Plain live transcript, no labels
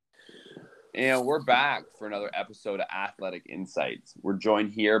And we're back for another episode of Athletic Insights. We're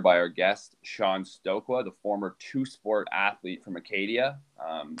joined here by our guest, Sean Stokwa, the former two-sport athlete from Acadia.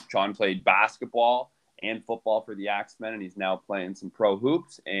 Sean played basketball and football for the Axemen, and he's now playing some pro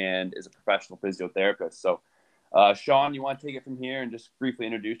hoops and is a professional physiotherapist. So, Sean, you want to take it from here and just briefly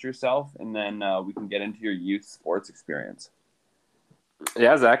introduce yourself, and then we can get into your youth sports experience.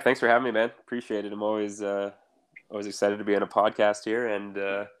 Yeah, Zach, thanks for having me, man. Appreciate it. I'm always excited to be on a podcast here,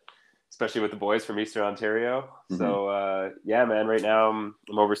 and especially with the boys from Eastern Ontario. Mm-hmm. So yeah, man. Right now I'm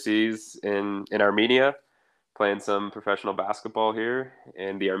overseas in Armenia, playing some professional basketball here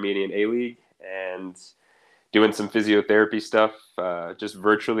in the Armenian A League, and doing some physiotherapy stuff just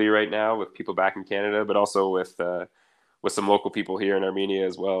virtually right now with people back in Canada, but also with some local people here in Armenia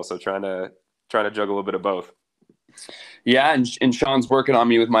as well. So trying to juggle a little bit of both. Yeah, and Sean's working on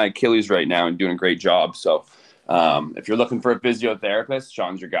me with my Achilles right now and doing a great job. So if you're looking for a physiotherapist,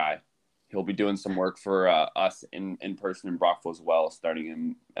 Sean's your guy. He'll be doing some work for us in person in Brockville as well, starting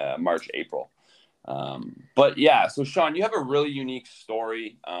in March, April. But yeah, so Sean, you have a really unique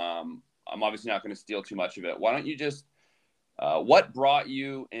story. I'm obviously not going to steal too much of it. Why don't you just, what brought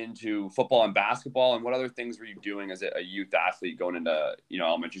you into football and basketball, and what other things were you doing as a youth athlete going into,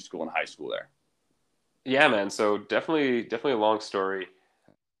 elementary school and high school there? Yeah, man. So definitely a long story.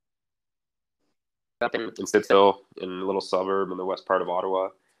 Up in Stittsville, in a little suburb in the west part of Ottawa,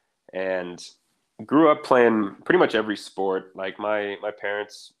 and grew up playing pretty much every sport. Like my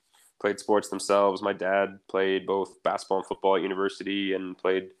parents played sports themselves. My dad played both basketball and football at university, and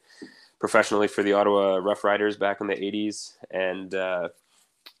played professionally for the Ottawa Rough Riders back in the '80s. And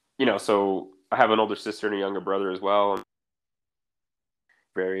so I have an older sister and a younger brother as well.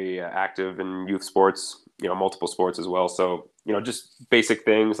 Very active in youth sports, multiple sports as well. So, just basic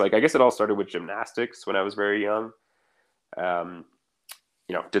things. Like, I guess it all started with gymnastics when I was very young. Um,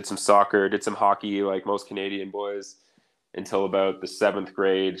 did some soccer, did some hockey, like most Canadian boys, until about the 7th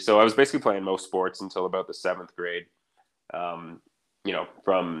grade. So I was basically playing most sports until about the 7th grade.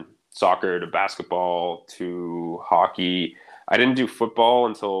 From soccer to basketball to hockey. I didn't do football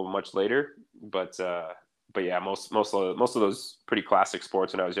until much later, but yeah, most of those pretty classic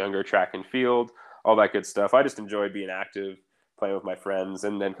sports when I was younger, track and field, all that good stuff. I just enjoyed being active, playing with my friends,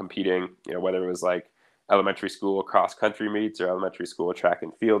 and then competing. Whether it was like elementary school cross country meets or elementary school track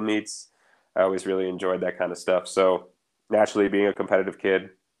and field meets, I always really enjoyed that kind of stuff. So naturally, being a competitive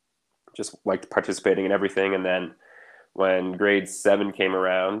kid, just liked participating in everything. And then when grade 7 came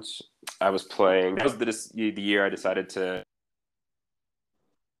around, I was playing. That was the year I decided to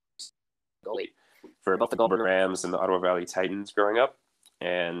goalie for both the Goulburn Rams and the Ottawa Valley Titans growing up.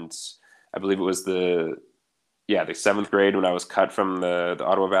 And I believe it was the 7th grade when I was cut from the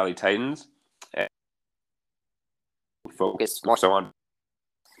Ottawa Valley Titans. And focused more so on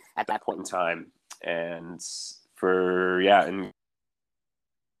at that point in time. And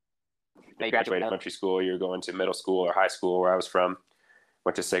you graduate elementary school, you're going to middle school or high school where I was from.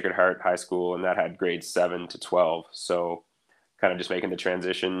 Went to Sacred Heart High School, and that had grades 7 to 12. So kind of just making the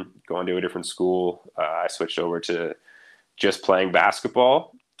transition, going to a different school. I switched over to just playing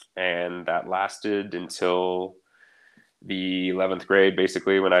basketball, and that lasted until the 11th grade,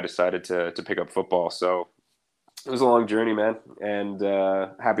 basically, when I decided to pick up football. So it was a long journey, man, and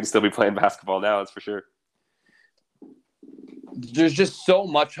happy to still be playing basketball now, that's for sure. There's just so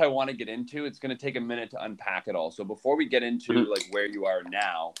much I want to get into. It's going to take a minute to unpack it all. So before we get into like where you are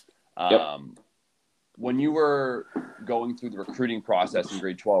now, when you were going through the recruiting process in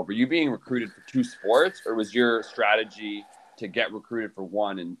grade 12, were you being recruited for 2 sports, or was your strategy to get recruited for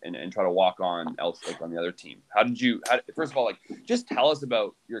one and try to walk on on the other team? First of all, just tell us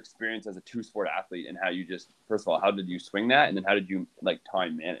about your experience as a 2-sport athlete and how you first of all, how did you swing that? And then how did you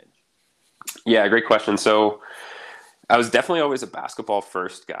time manage? Yeah, great question. So I was definitely always a basketball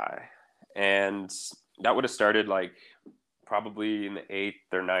first guy, and that would have started probably in the 8th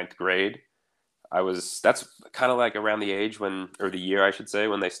or 9th grade. That's kind of around the age or the year I should say,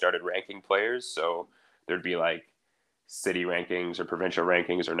 when they started ranking players. So there'd be city rankings or provincial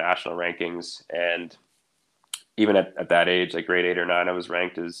rankings or national rankings. And even at that age, grade 8 or 9, I was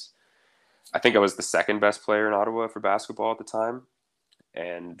ranked I think I was the 2nd best player in Ottawa for basketball at the time.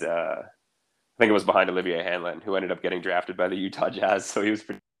 And I think it was behind Olivier Hanlon, who ended up getting drafted by the Utah Jazz. So he was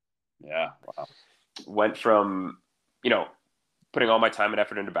pretty. Yeah. Wow. Went from, putting all my time and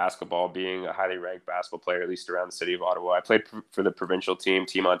effort into basketball, being a highly ranked basketball player, at least around the city of Ottawa. I played for the provincial team,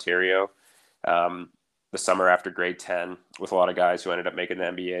 Team Ontario, the summer after grade 10, with a lot of guys who ended up making the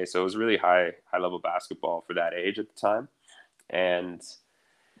NBA. So it was really high level basketball for that age at the time. And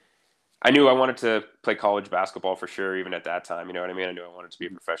I knew I wanted to play college basketball for sure, even at that time. You know what I mean? I knew I wanted to be a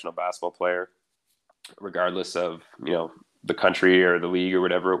professional basketball player, regardless of, the country or the league or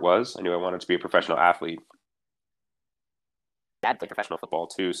whatever it was. I knew I wanted to be a professional athlete. I had played professional football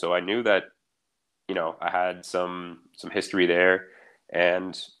too. So I knew that, I had some history there.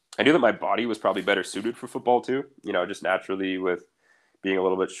 And I knew that my body was probably better suited for football too, just naturally with being a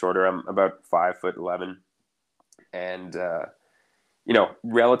little bit shorter. I'm about 5'11", and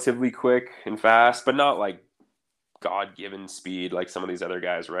relatively quick and fast, but not like God-given speed like some of these other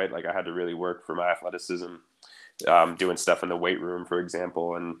guys, right? Like I had to really work for my athleticism, doing stuff in the weight room, for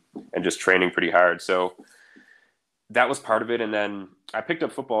example, and just training pretty hard. So that was part of it. And then I picked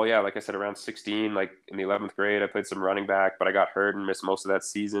up football, yeah, like I said, around 16, like in the 11th grade. I played some running back, but I got hurt and missed most of that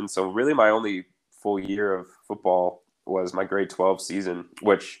season. So really my only full year of football was my grade 12 season,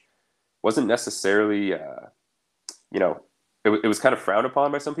 which wasn't necessarily, it was kind of frowned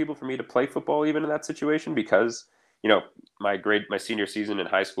upon by some people for me to play football even in that situation because, my senior season in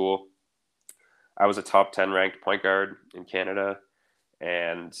high school, I was a top 10 ranked point guard in Canada.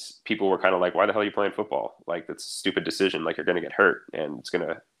 And people were kind of like, why the hell are you playing football? Like, that's a stupid decision. Like, you're going to get hurt and it's going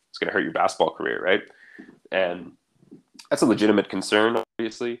to hurt your basketball career. Right. And that's a legitimate concern,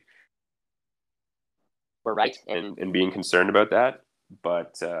 obviously. We're right in being concerned about that.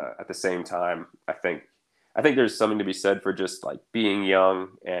 But at the same time, I think there's something to be said for just like being young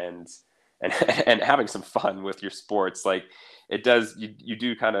and and having some fun with your sports. Like it does, you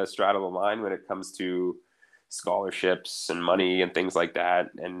do kind of straddle the line when it comes to scholarships and money and things like that,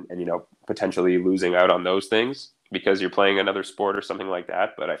 and potentially losing out on those things because you're playing another sport or something like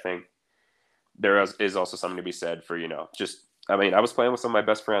that. But I think there is also something to be said for just, I mean, I was playing with some of my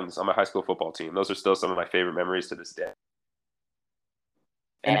best friends on my high school football team. Those are still some of my favorite memories to this day.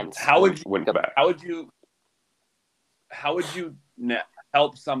 And how would you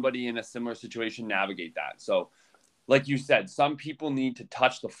help somebody in a similar situation navigate that? So like you said, some people need to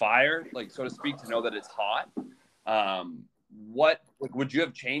touch the fire, like so to speak, to know that it's hot. Would you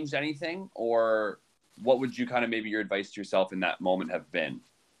have changed anything, or what would you kind of maybe your advice to yourself in that moment have been?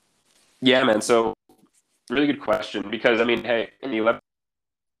 Yeah, man. So really good question, because I mean, hey, in the 11th,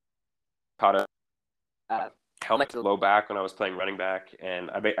 caught a helmet to the low back when I was playing running back,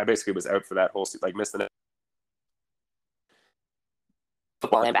 and I basically was out for that whole like missed the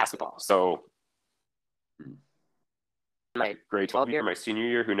football and basketball. So my grade 12 year, my senior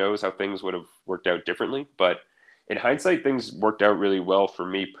year, who knows how things would have worked out differently. But in hindsight, things worked out really well for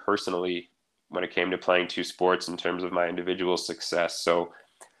me personally when it came to playing two sports in terms of my individual success. So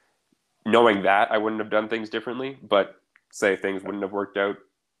knowing that, I wouldn't have done things differently, but say things wouldn't have worked out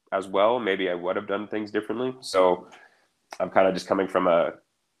as well, maybe I would have done things differently. So I'm kind of just coming from a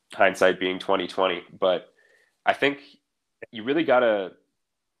hindsight being 2020. But I think you really got to,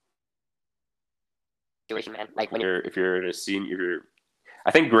 man. Like when if you're a senior,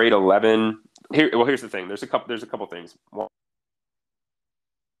 I think grade 11 here. Well, here's the thing. There's a couple things. One,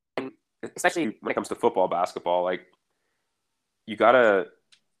 especially when it comes to football, basketball, like you gotta,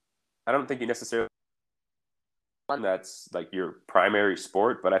 I don't think you necessarily one that's like your primary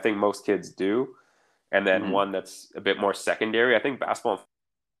sport, but I think most kids do. And then one that's a bit more secondary. I think basketball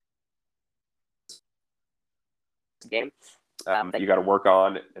game you got to work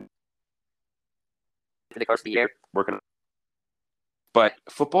on and through the course of the year, working. But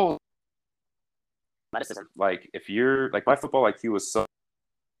football, athleticism. Like if you're like my football IQ was so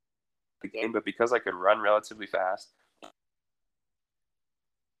the game, but because I could run relatively fast,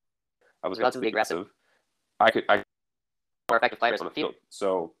 I was relatively aggressive. I more effective players on the field.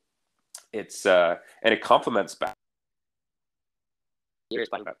 So it's and it complements back years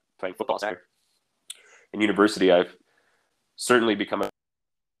playing football. Sorry. In university, I've certainly become a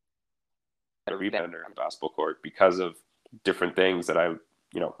rebounder on the basketball court because of different things that I,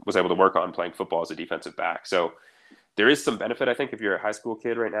 was able to work on playing football as a defensive back. So there is some benefit, I think, if you're a high school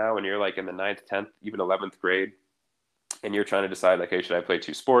kid right now and you're like in the 9th, 10th, even 11th grade, and you're trying to decide like, hey, should I play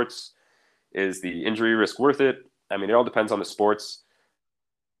two sports? Is the injury risk worth it? I mean, it all depends on the sports.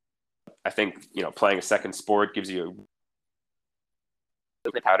 I think, playing a second sport gives you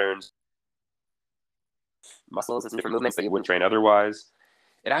patterns, muscles, and different movements that you wouldn't train otherwise.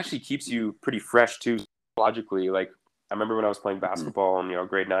 It actually keeps you pretty fresh too, logically. Like I remember when I was playing basketball in,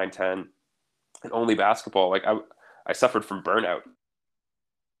 grade 9, 10, and only basketball, like I suffered from burnout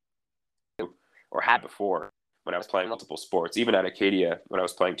or had before when I was playing multiple sports. Even at Acadia, when I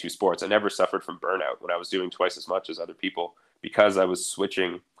was playing two sports, I never suffered from burnout when I was doing twice as much as other people because I was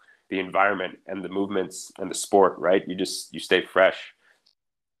switching the environment and the movements and the sport, right? You stay fresh.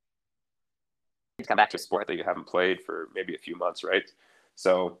 You come back to a sport that you haven't played for maybe a few months, right?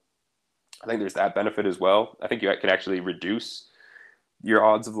 So I think there's that benefit as well. I think you can actually reduce your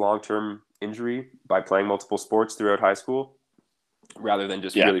odds of long-term injury by playing multiple sports throughout high school rather than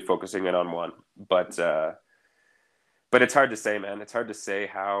just really focusing in on one. But it's hard to say, man. It's hard to say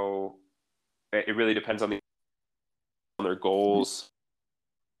how. It really depends on their goals.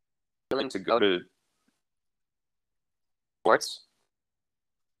 Willing to go to sports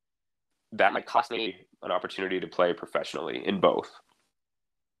that might cost me an opportunity to play professionally in both.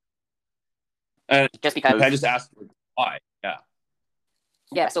 And just because I just asked why,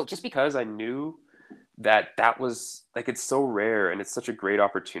 yeah. So just because I knew that was like, it's so rare and it's such a great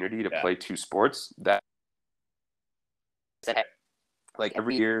opportunity to play two sports that like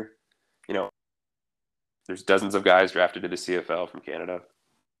every year, you know, there's dozens of guys drafted to the CFL from Canada.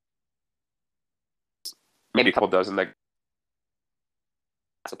 Maybe a couple dozen like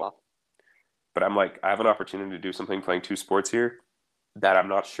basketball. But I'm like, I have an opportunity to do something playing two sports here that I'm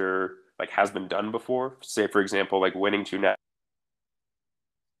not sure like has been done before. Say, for example, like winning two net.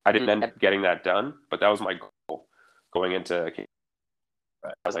 I didn't end up getting that done, but that was my goal going into.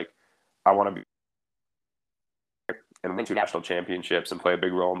 I was like, I want to be and win two national championships and play a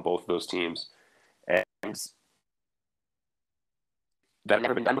big role in both of those teams. And that had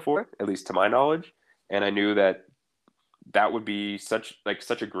never been done before, at least to my knowledge. And I knew that would be such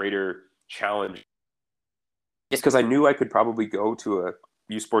a greater challenge. Just because I knew I could probably go to a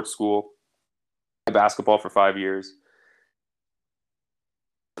U Sports school, play basketball for 5 years.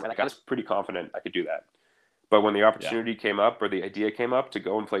 Like, I was pretty confident I could do that. But when the opportunity came up or the idea came up to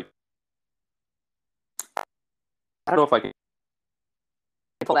go and play, I don't know if I can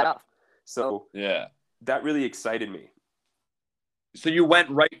pull that off. So that really excited me. So you went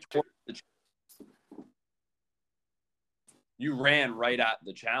right toward you ran right at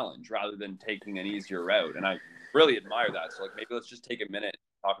the challenge rather than taking an easier route. And I really admire that. So like, maybe let's just take a minute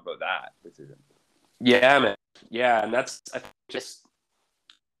and talk about that decision. Yeah, man. Yeah. And that's just,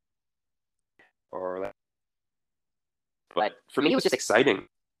 or like, but for me, it was just exciting.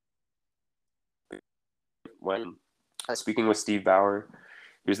 When I was speaking with Steve Bauer,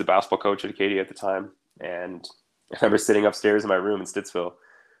 he was the basketball coach at Acadia at the time. And I remember sitting upstairs in my room in Stittsville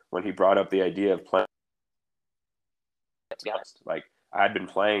when he brought up the idea of playing. To be honest, like, I had been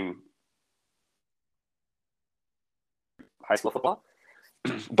playing high school football,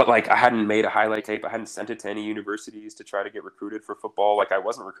 but like, I hadn't made a highlight tape. I hadn't sent it to any universities to try to get recruited for football. Like, I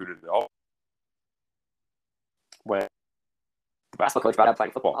wasn't recruited at all. When the basketball coach brought up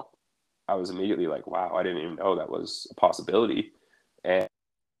playing football, I was immediately like, wow, I didn't even know that was a possibility. And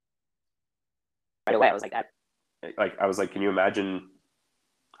right away, I was like, can you imagine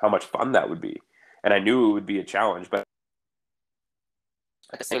how much fun that would be? And I knew it would be a challenge, but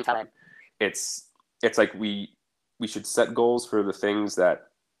at the same time, it's like we should set goals for the things that,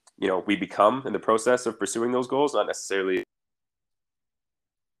 you know, we become in the process of pursuing those goals, not necessarily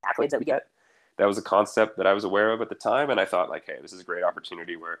accolades that we get. That was a concept that I was aware of at the time, and I thought, like, hey, this is a great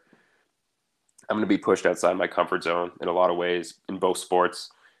opportunity where I'm going to be pushed outside my comfort zone in a lot of ways in both sports,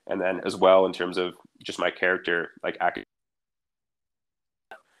 and then as well in terms of just my character, like acting.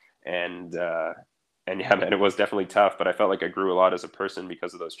 And yeah, man, it was definitely tough, but I felt like I grew a lot as a person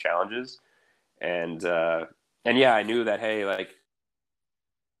because of those challenges. And yeah, I knew that, hey, like,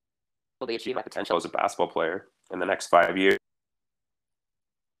 I'll achieve my potential as a basketball player in the next 5 years.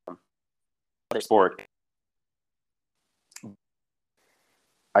 Other sport.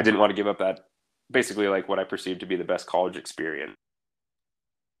 I didn't want to give up that, basically, like, what I perceived to be the best college experience.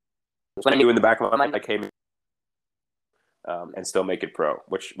 When I knew in the back of my mind, I came and still make it pro,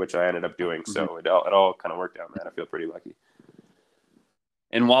 which I ended up doing. So it all kind of worked out, man. I feel pretty lucky.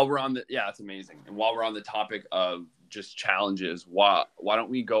 And while we're on that's amazing. And while we're on the topic of just challenges, why don't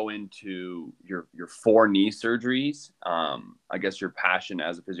we go into your 4 knee surgeries? I guess your passion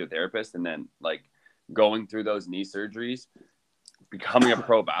as a physiotherapist, and then like going through those knee surgeries, becoming a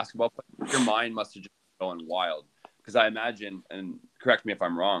pro basketball player. Your mind must have just been going wild, because I imagine, and correct me if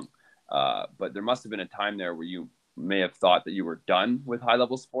I'm wrong, but there must have been a time there where you may have thought that you were done with high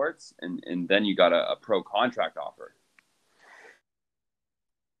level sports, and then you got a pro contract offer.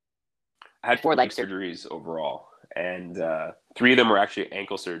 I had 4 leg surgeries overall, and 3 of them were actually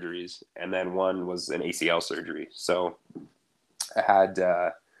ankle surgeries, and then 1 was an ACL surgery. So I had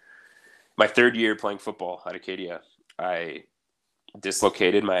my 3rd year playing football at Acadia, I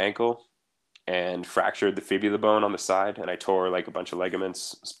dislocated my ankle and fractured the fibula bone on the side, and I tore like a bunch of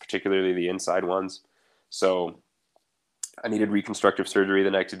ligaments, particularly the inside ones. So I needed reconstructive surgery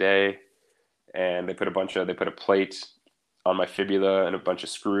the next day, and they put a plate on my fibula and a bunch of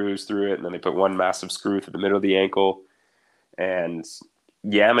screws through it, and then they put 1 massive screw through the middle of the ankle. And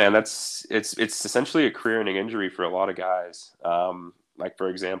Yeah, man, it's essentially a career-ending injury for a lot of guys. Like for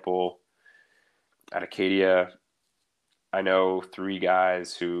example, at Acadia, I know 3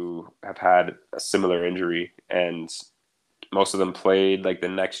 guys who have had a similar injury, and most of them played like the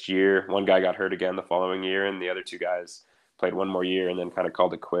next year. One guy got hurt again the following year, and the other 2 guys played one more year and then kind of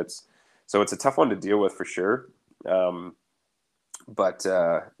called it quits. So it's a tough one to deal with for sure. Um, but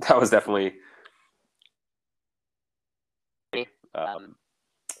that was definitely um,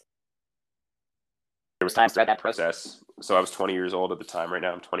 there was times throughout that process. So I was 20 years old at the time. Right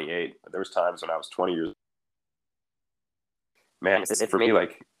now I'm 28. But there was times when I was 20 years. Man, is it for me?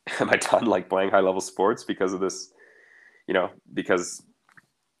 Like, am I done like playing high level sports because of this? Because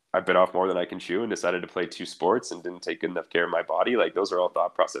I bit off more than I can chew and decided to play 2 sports and didn't take good enough care of my body. Like those are all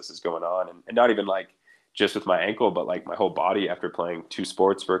thought processes going on, and not even like just with my ankle, but like my whole body after playing 2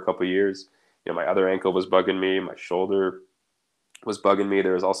 sports for a couple of years. My other ankle was bugging me, my shoulder was bugging me.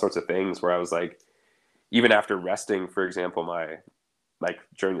 There was all sorts of things where I was like, even after resting, for example, my like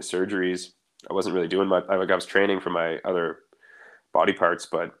during the surgeries, I wasn't really doing much. Like I was training for my other body parts,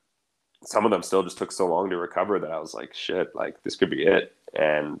 but some of them still just took so long to recover that I was like, shit, like this could be it.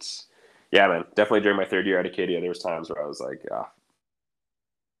 And yeah, man, definitely during my 3rd year at Acadia, there was times where I was like,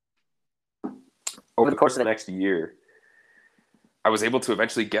 over the course of the next year, I was able to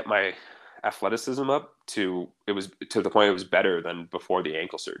eventually get my athleticism up to the point it was better than before the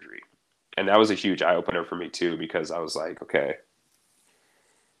ankle surgery. And that was a huge eye opener for me too, because I was like, okay,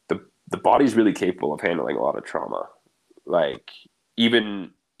 the body's really capable of handling a lot of trauma. Like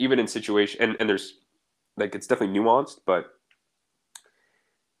even in situation and there's like it's definitely nuanced, but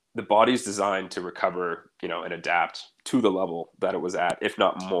the body's designed to recover, and adapt to the level that it was at, if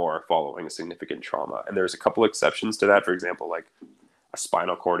not more, following a significant trauma. And there's a couple exceptions to that. For example, like a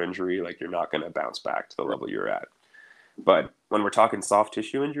spinal cord injury, like you're not going to bounce back to the level you're at. But when we're talking soft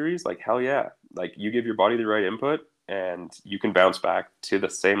tissue injuries, like hell yeah, like you give your body the right input and you can bounce back to the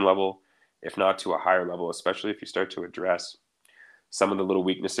same level, if not to a higher level, especially if you start to address some of the little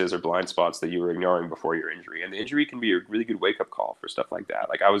weaknesses or blind spots that you were ignoring before your injury. And the injury can be a really good wake up call for stuff like that.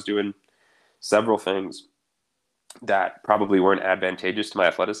 Like I was doing several things that probably weren't advantageous to my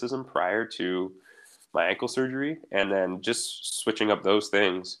athleticism prior to my ankle surgery. And then just switching up those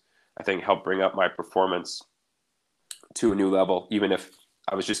things, I think helped bring up my performance to a new level, even if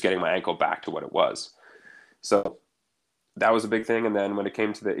I was just getting my ankle back to what it was. So that was a big thing. And then when it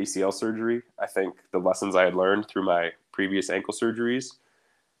came to the ACL surgery, I think the lessons I had learned through my previous ankle surgeries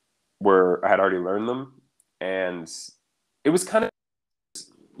I had already learned them. And it was kind of,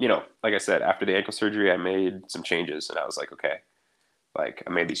 like I said, after the ankle surgery, I made some changes and I was like, okay, like I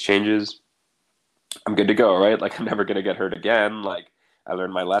made these changes. I'm good to go, right? Like I'm never going to get hurt again. Like I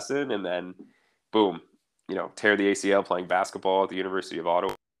learned my lesson and then boom, tear the ACL playing basketball at the University of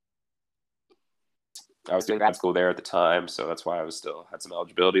Ottawa. I was doing grad school there at the time, so that's why I was still had some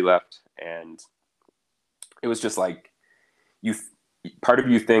eligibility left. And it was just like part of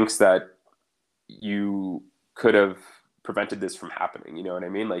you thinks that you could have prevented this from happening. You know what I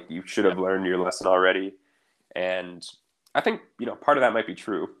mean? Like you should have learned your lesson already. And I think, part of that might be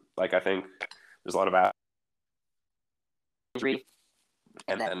true. Like I think there's a lot of injury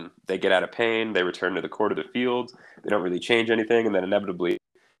and then they get out of pain, they return to the court of the field, they don't really change anything, and then inevitably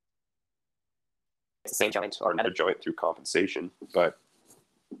it's the same joint or another joint through compensation. But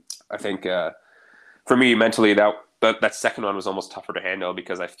I think for me mentally, that second one was almost tougher to handle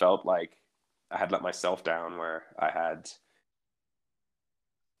because I felt like I had let myself down where I had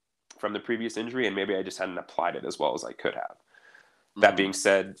from the previous injury, and maybe I just hadn't applied it as well as I could have. Mm-hmm. That being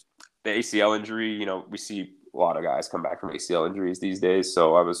said, the ACL injury, we see a lot of guys come back from ACL injuries these days.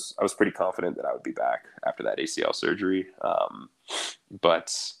 So I was pretty confident that I would be back after that ACL surgery.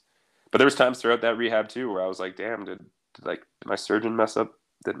 But there was times throughout that rehab too, where I was like, damn, did my surgeon mess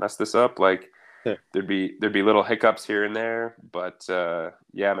this up? Like there'd be little hiccups here and there, but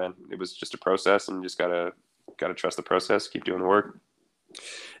yeah, man, it was just a process and you just gotta trust the process, keep doing the work.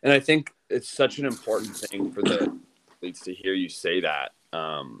 And I think it's such an important thing for the athletes to hear you say that.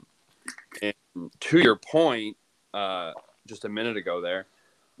 And to your point, just a minute ago there,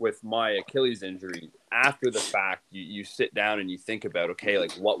 with my Achilles injury, after the fact, you sit down and you think about, okay,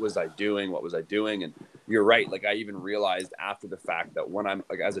 like what was I doing? And you're right. Like I even realized after the fact that when I'm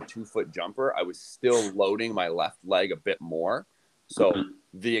like as a 2-foot jumper, I was still loading my left leg a bit more. So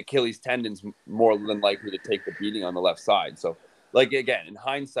the Achilles tendon's more than likely to take the beating on the left side. So like, again, in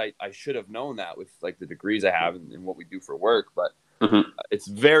hindsight, I should have known that with like the degrees I have and what we do for work, but it's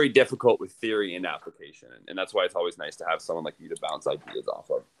very difficult with theory and application. And that's why it's always nice to have someone like you to bounce ideas off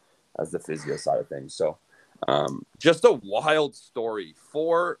of as the physio side of things. So Just a wild story.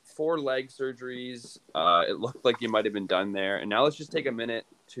 Four leg surgeries. It looked like you might have been done there. And now let's just take a minute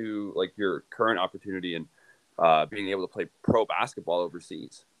to like your current opportunity and being able to play pro basketball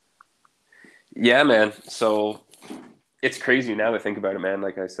overseas. Yeah, man. So it's crazy now to think about it, man.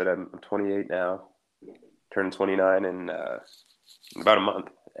 Like I said, I'm 28 now, turning 29 in about a month,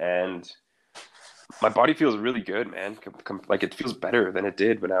 and my body feels really good, man. Like it feels better than it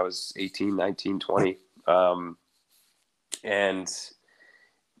did when I was 18, 19, 20. And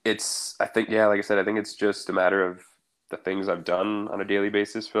I think, yeah, like I said, I think it's just a matter of the things I've done on a daily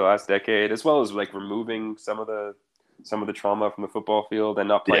basis for the last decade, as well as like removing some of the trauma from the football field and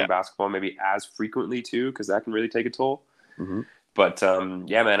not playing basketball maybe as frequently too, because that can really take a toll. Mm-hmm. But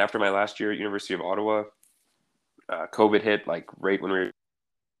yeah, man, after my last year at University of Ottawa, COVID hit like right when we were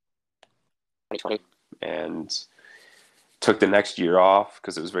 2020, and took the next year off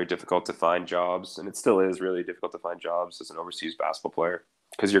because it was very difficult to find jobs, and it still is really difficult to find jobs as an overseas basketball player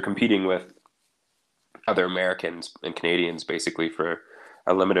because you're competing with other Americans and Canadians basically for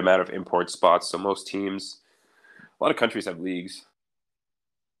a limited amount of import spots. So most teams, a lot of countries have leagues.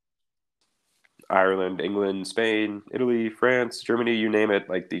 Ireland, England, Spain, Italy, France, Germany, you name it.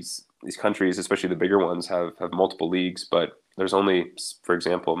 Like these countries, especially the bigger ones, have multiple leagues, but there's only, for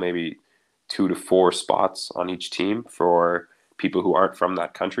example, maybe 2 to 4 spots on each team for people who aren't from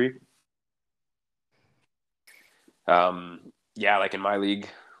that country. Yeah, like in my league,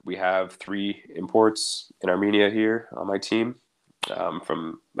 we have 3 imports in Armenia here on my team,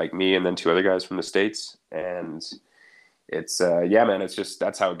 from like me and then 2 other guys from the States. And it's yeah, man, it's just,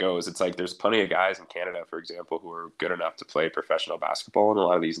 that's how it goes. It's like there's plenty of guys in Canada, for example, who are good enough to play professional basketball in a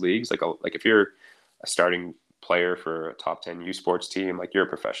lot of these leagues. Like if you're a starting player for a top 10 U Sports team, like you're a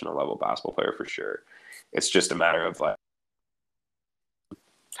professional level basketball player for sure. It's just a matter of like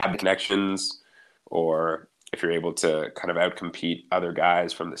having connections, or if you're able to kind of outcompete other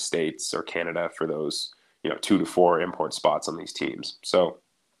guys from the States or Canada for those, 2 to 4 import spots on these teams. So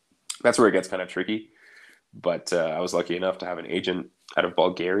that's where it gets kind of tricky. But I was lucky enough to have an agent out of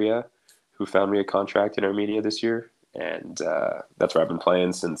Bulgaria who found me a contract in Armenia this year, and that's where I've been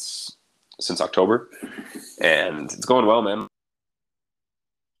playing since October, and it's going well, man.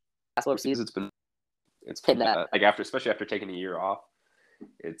 Overseas, it's been like especially after taking a year off.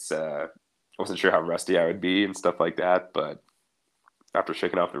 It's I wasn't sure how rusty I would be and stuff like that, but after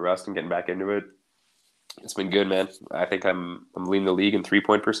shaking off the rust and getting back into it, it's been good, man. I think I'm leading the league in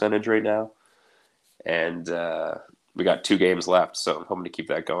 3-point percentage right now. And we got 2 games left, so I'm hoping to keep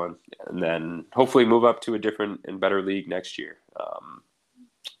that going, and then hopefully move up to a different and better league next year.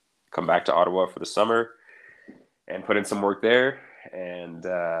 Come back to Ottawa for the summer and put in some work there, and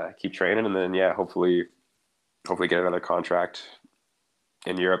keep training, and then hopefully get another contract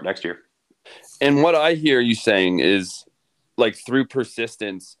in Europe next year. And what I hear you saying is, like, through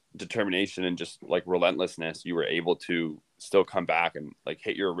persistence, determination, and just like relentlessness, you were able to still come back and like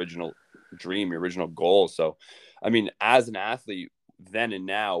hit your original dream, your original goal. So, I mean, as an athlete then and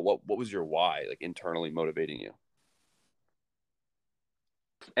now, what was your why, like internally motivating you?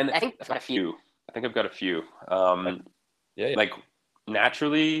 And I think I've got a few. Yeah. Like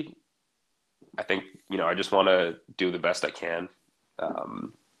naturally, I think, I just want to do the best I can,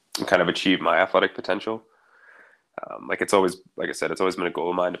 and kind of achieve my athletic potential. Like it's always, like I said, it's always been a goal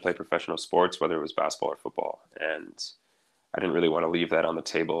of mine to play professional sports, whether it was basketball or football. And I didn't really want to leave that on the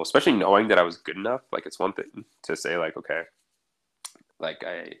table, especially knowing that I was good enough. Like it's one thing to say like, okay, like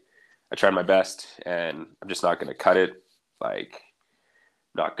I tried my best and I'm just not going to cut it. Like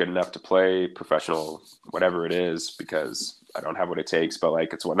not good enough to play professional, whatever it is, because I don't have what it takes. But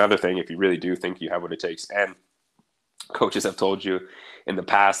like, it's another thing if you really do think you have what it takes, and coaches have told you in the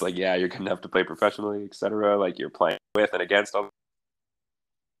past, like, yeah, you're good enough to play professionally, etc. Like you're playing with and against all.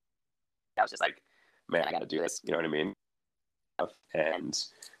 I was just like, man, I got to do this. You know what I mean? And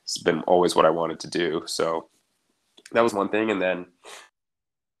it's been always what I wanted to do. So that was one thing. And then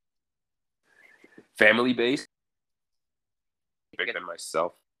family based, bigger than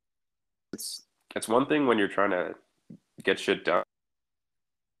myself. It's one thing when you're trying to get shit done.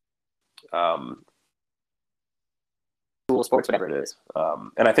 School, sports, whatever it is.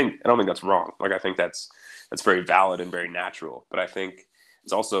 And I don't think that's wrong. Like I think that's very valid and very natural. But I think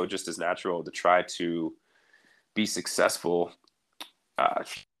it's also just as natural to try to be successful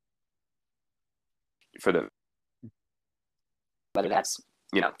for the, whether that's,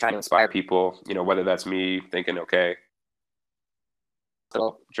 trying to inspire people, whether that's me thinking, okay,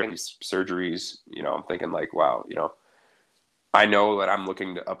 during these surgeries, I'm thinking like, wow, I know that I'm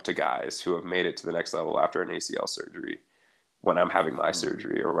looking up to guys who have made it to the next level after an ACL surgery. when I'm having my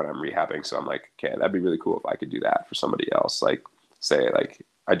surgery or when I'm rehabbing. So I'm like, okay, that'd be really cool if I could do that for somebody else. Like, say, like,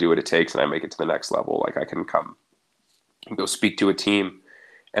 I do what it takes and I make it to the next level. Like, I can come and go speak to a team,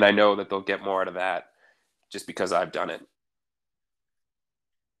 and I know that they'll get more out of that just because I've done it.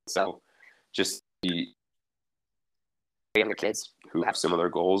 So just the younger kids who have similar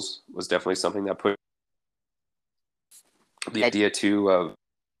goals was definitely something that put the idea too of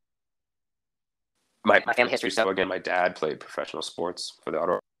my family history. So again, my dad played professional sports for the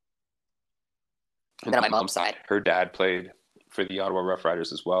Ottawa, and then on my mom's side, her dad played for the Ottawa Rough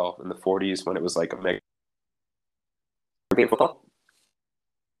Riders as well in the 40s when it was like a mega football.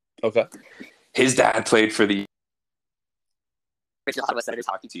 Okay. His dad played for the original Ottawa Senators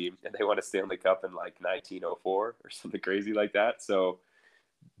hockey team, and they won a Stanley Cup in like 1904 or something crazy like that. So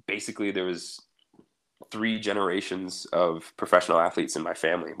basically, there was 3 generations of professional athletes in my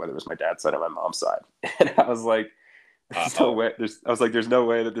family, whether it was my dad's side or my mom's side. And I was like, there's no way. There's no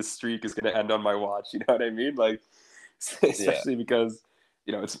way that this streak is going to end on my watch. You know what I mean? Like, especially because,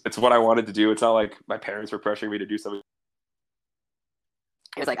 you know, it's what I wanted to do. It's not like my parents were pressuring me to do something.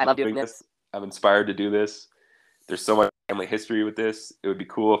 It was like, I love doing this. I'm inspired to do this. There's so much family history with this. It would be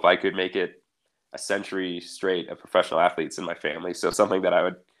cool if I could make it a century straight of professional athletes in my family. So something that I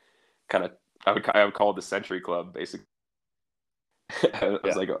would call it the Century Club, basically. I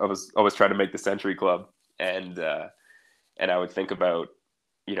was always trying to make the Century Club, and I would think about,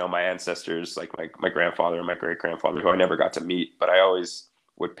 you know, my ancestors, like my grandfather and my great grandfather, who I never got to meet, but I always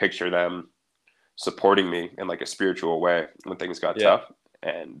would picture them supporting me in like a spiritual way when things got tough,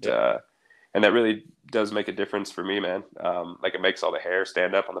 and that really does make a difference for me, man. Like, it makes all the hair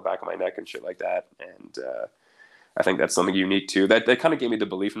stand up on the back of my neck and shit like that, and I think that's something unique too. That kind of gave me the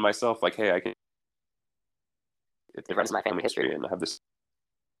belief in myself, like, hey, I can. It runs my family history, and I have this.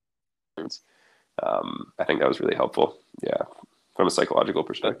 I think that was really helpful. Yeah, from a psychological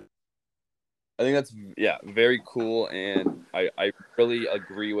perspective. I think that's very cool, and I really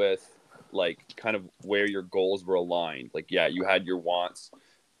agree with, like, kind of where your goals were aligned. Like, you had your wants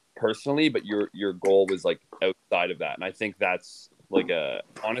personally, but your goal was like outside of that, and I think that's like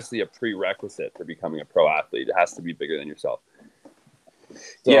honestly a prerequisite for becoming a pro athlete. It has to be bigger than yourself.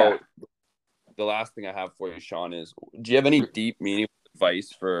 So the last thing I have for you, Sean, is, do you have any deep, meaningful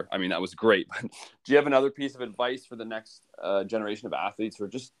advice for, I mean, that was great, but do you have another piece of advice for the next generation of athletes who are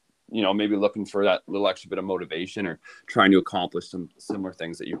just, you know, maybe looking for that little extra bit of motivation or trying to accomplish some similar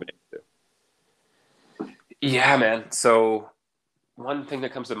things that you've been able to do? Yeah, man. So one thing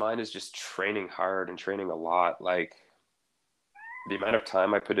that comes to mind is just training hard and training a lot. Like, the amount of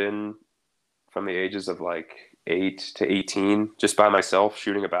time I put in from the ages of like 8 to 18 just by myself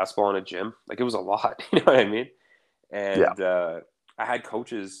shooting a basketball in a gym, like, it was a lot. You know what I mean? And I had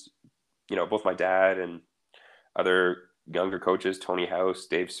coaches, you know, both my dad and other younger coaches, Tony House,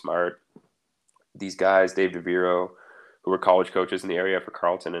 Dave Smart, these guys, Dave DeViro, who were college coaches in the area for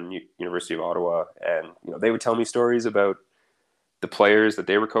Carleton and University of Ottawa. And, you know, they would tell me stories about the players that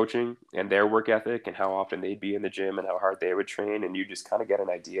they were coaching and their work ethic and how often they'd be in the gym and how hard they would train. And you just kind of get an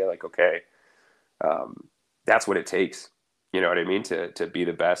idea, like, okay, that's what it takes. You know what I mean? To be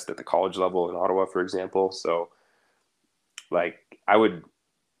the best at the college level in Ottawa, for example. So, like, I would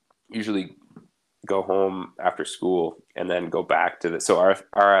usually go home after school and then go back to so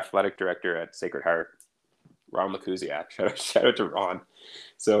our athletic director at Sacred Heart, Ron Makusiak, shout out to Ron.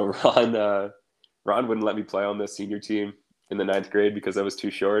 So Ron wouldn't let me play on the senior team in the 9th grade because I was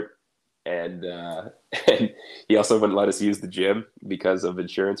too short. And he also wouldn't let us use the gym because of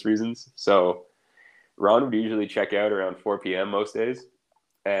insurance reasons. So Ron would usually check out around 4 p.m. most days.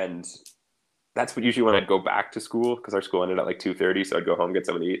 And that's usually when I'd go back to school, because our school ended at like 2:30. So I'd go home, get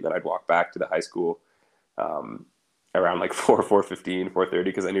something to eat, and then I'd walk back to the high school around like 4:15, 4:30,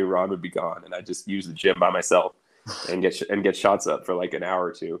 because I knew Ron would be gone. And I'd just use the gym by myself and get shots up for like an hour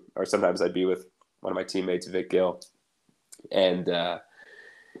or two. Or sometimes I'd be with one of my teammates, Vic Gill. And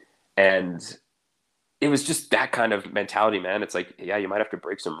it was just that kind of mentality, man. It's like, you might have to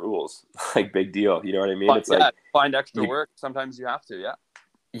break some rules. Like, big deal. You know what I mean? It's like, find extra work. Sometimes you have to. Yeah.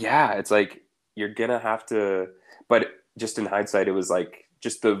 Yeah. It's like, you're going to have to, but just in hindsight, it was like,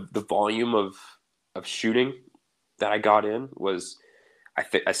 just the volume of shooting that I got in was,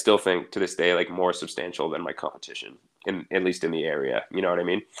 I still think to this day, like, more substantial than my competition, at least in the area. You know what I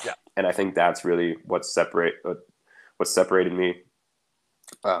mean? Yeah. And I think that's really what separated me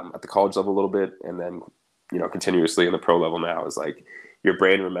at the college level a little bit, and then, you know, continuously in the pro level now, is like, your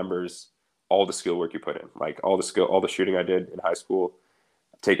brain remembers all the skill work you put in, like all the shooting I did in high school,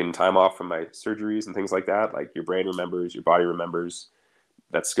 taking time off from my surgeries and things like that. Like, your brain remembers, your body remembers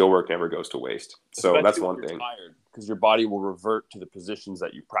that skill work never goes to waste. So Especially that's when one you're thing. tired, because your body will revert to the positions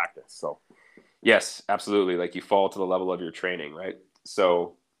that you practice. So Yes, absolutely. Like you fall to the level of your training, right?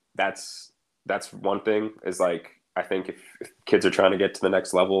 So that's one thing is like I think if kids are trying to get to the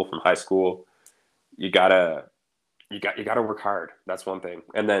next level from high school, you gotta you gotta work hard. That's one thing.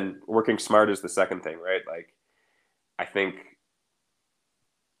 And then working smart is the second thing, right? Like I think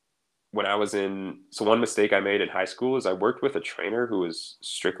when I was in so one mistake I made in high school is I worked with a trainer who was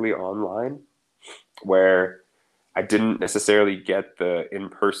strictly online where I didn't necessarily get the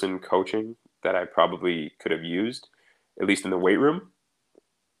in-person coaching that I probably could have used, at least in the weight room.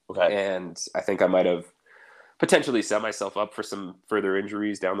 okay, And I think I might have potentially set myself up for some further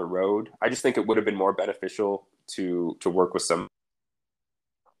injuries down the road. I just think it would have been more beneficial to work with some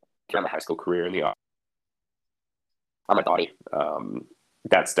on my high school career in the on my body.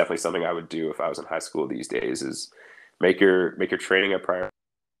 That's definitely something I would do if I was in high school these days. Is make your training a priority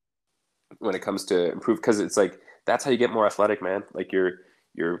when it comes to improve because it's like that's how you get more athletic, man. Like you're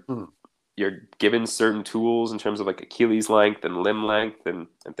Mhm. you're given certain tools in terms of like Achilles length and limb length and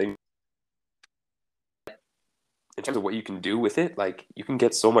things in terms of what you can do with it. Like you can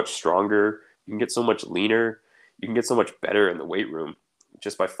get so much stronger, you can get so much leaner, you can get so much better in the weight room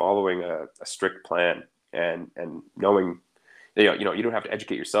just by following a strict plan and knowing you don't have to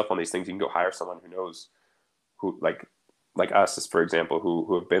educate yourself on these things. You can go hire someone who knows who like us, for example,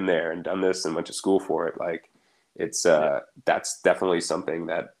 who have been there and done this and went to school for it. Like it's that's definitely something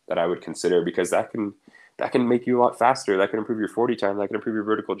that I would consider because that can make you a lot faster. That can improve your 40 time. That can improve your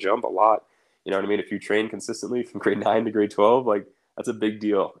vertical jump a lot. You know what I mean? If you train consistently from grade 9 to grade 12, like that's a big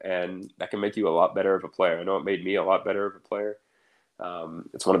deal, and that can make you a lot better of a player. I know it made me a lot better of a player.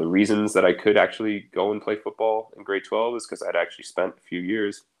 It's one of the reasons that I could actually go and play football in grade 12 is because I'd actually spent a few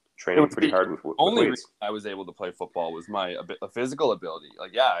years it training was pretty the hard with only reason weights. I was able to play football was my a physical ability.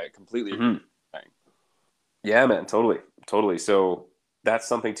 Like, yeah, I completely agree. Mm-hmm. Yeah, man, totally, totally. So that's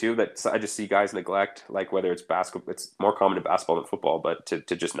something too that I just see guys neglect, like whether it's basketball, it's more common in basketball than football, but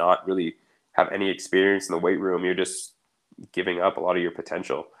to just not really have any experience in the weight room, you're just giving up a lot of your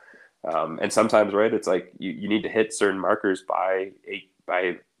potential. And sometimes, right, it's like you need to hit certain markers by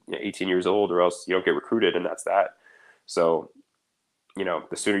 18 years old, or else you don't get recruited, and that's that. So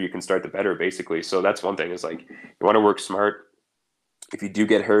the sooner you can start, the better, basically. So that's one thing is like you want to work smart. If you do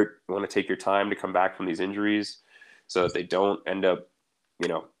get hurt, you want to take your time to come back from these injuries so that they don't end up,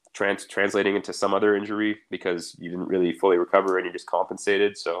 translating into some other injury because you didn't really fully recover and you just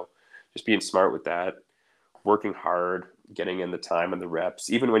compensated. So just being smart with that, working hard, getting in the time and the reps,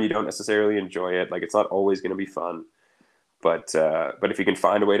 even when you don't necessarily enjoy it. Like it's not always going to be fun, but if you can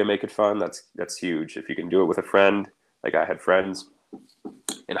find a way to make it fun, that's huge. If you can do it with a friend, like I had friends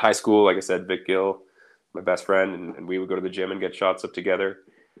in high school, like I said, Vic Gill, my best friend, and we would go to the gym and get shots up together.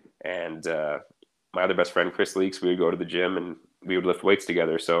 And my other best friend, Chris Leaks, we would go to the gym and we would lift weights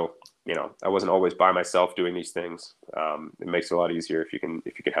together. So I wasn't always by myself doing these things. It makes it a lot easier if you can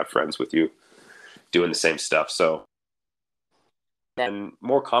have friends with you doing the same stuff. So, and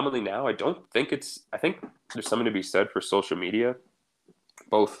more commonly now, I think there's something to be said for social media,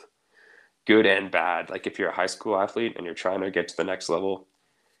 both good and bad. Like if you're a high school athlete and you're trying to get to the next level,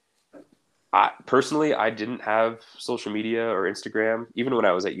 I didn't have social media or Instagram even when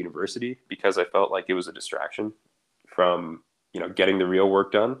I was at university because I felt like it was a distraction from getting the real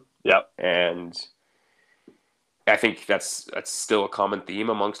work done. Yep. And I think that's still a common theme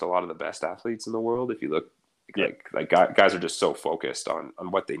amongst a lot of the best athletes in the world. If you look, like guys are just so focused on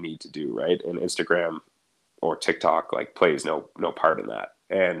what they need to do, right? And Instagram or TikTok like plays no part in that.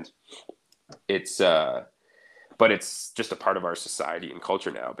 And it's but it's just a part of our society and culture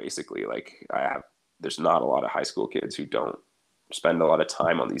now, basically. Like there's not a lot of high school kids who don't spend a lot of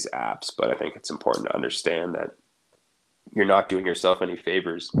time on these apps, but I think it's important to understand that you're not doing yourself any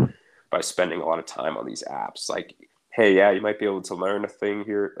favors by spending a lot of time on these apps. Like, hey, yeah, you might be able to learn a thing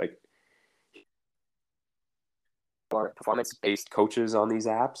here, like performance-based coaches on these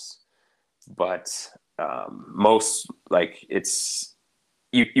apps, but most like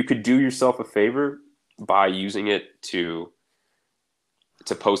you could do yourself a favor by using it to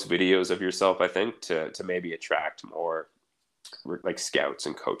post videos of yourself, I think, to maybe attract more like scouts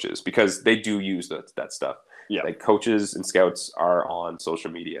and coaches because they do use that stuff. Yeah. Like coaches and scouts are on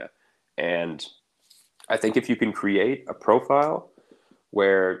social media. And I think if you can create a profile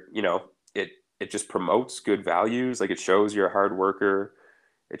where, it just promotes good values, like it shows you're a hard worker,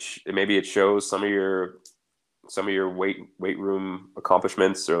 maybe it shows some of your weight room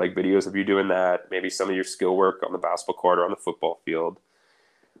accomplishments or like videos of you doing that, maybe some of your skill work on the basketball court or on the football field.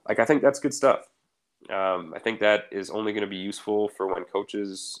 Like I think that's good stuff. I think that is only going to be useful for when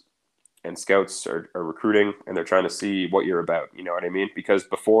coaches and scouts are recruiting and they're trying to see what you're about. You know what I mean? Because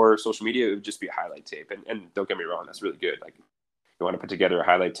before social media, it would just be a highlight tape. And don't get me wrong, that's really good. Like, you want to put together a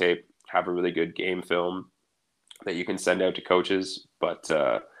highlight tape, have a really good game film that you can send out to coaches. But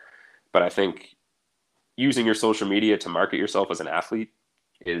I think using your social media to market yourself as an athlete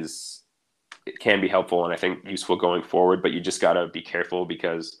it can be helpful and I think useful going forward. But you just got to be careful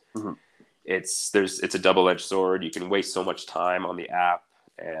because Mm-hmm. it's a double-edged sword. You can waste so much time on the app,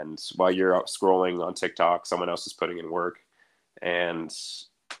 and while you're out scrolling on TikTok, someone else is putting in work, and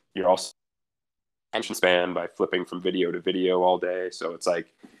you're also attention span by flipping from video to video all day. So it's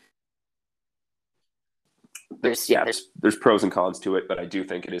like there's pros and cons to it, but I do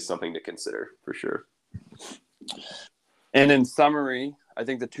think it is something to consider for sure. And in summary, I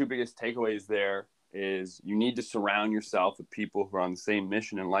think the two biggest takeaways there is you need to surround yourself with people who are on the same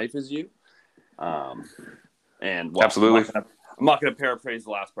mission in life as you. And Absolutely. I'm not going to paraphrase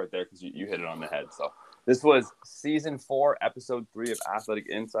the last part there because you hit it on the head. So this was season 4, episode 3 of Athletic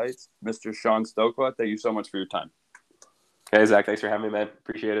Insights. Mr. Sean Stokwa, thank you so much for your time. Hey, Zach, thanks for having me, man.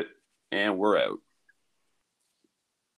 Appreciate it. And we're out.